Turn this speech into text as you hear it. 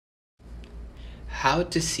how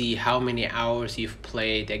to see how many hours you've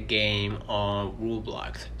played a game on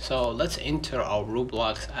Roblox. So let's enter our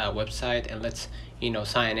Roblox website and let's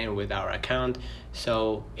sign in with our account.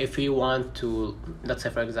 So if you want to, let's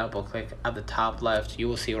say for example, click at the top left, you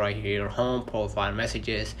will see right here home, profile,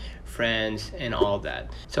 messages, friends, and all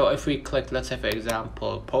that. So if we click, let's say for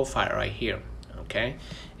example, profile right here, okay,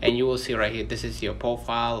 and you will see right here, this is your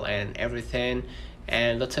profile and everything.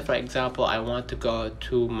 And let's say for example, I want to go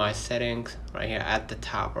to my settings right here at the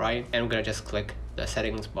top, right, and I'm gonna just click the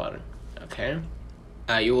settings button. Okay,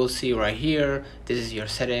 you will see right here, this is your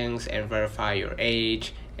settings, and verify your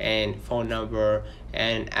age and phone number.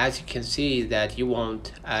 And as you can see that you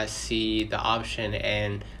won't see the option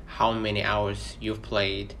and how many hours you've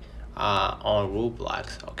played on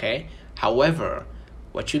Roblox. Okay, however,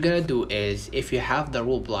 what you're gonna do is, if you have the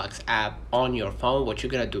Roblox app on your phone, what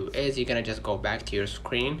you're gonna do is you're gonna just go back to your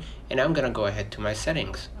screen, and I'm gonna go ahead to my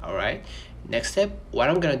settings. All right, next step, what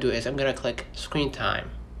I'm gonna do is I'm gonna click screen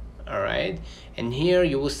time. All right, and here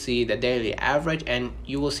you will see the daily average, and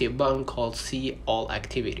you will see a button called see all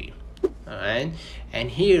activity. All right, and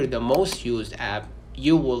here the most used app,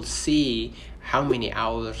 you will see how many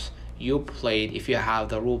hours you played if you have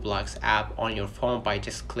the Roblox app on your phone by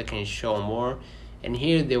just clicking show more. And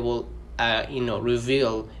here they will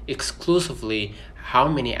reveal exclusively how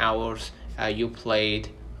many hours you played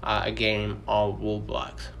a game on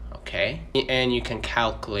Roblox. Okay, and you can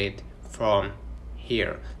calculate from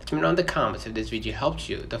here. Let me know in the comments if this video helped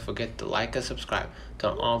you. Don't forget to like and subscribe,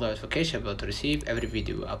 turn on the notification bell to receive every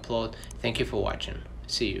video I upload. Thank you for watching.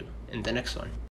 See you in the next one.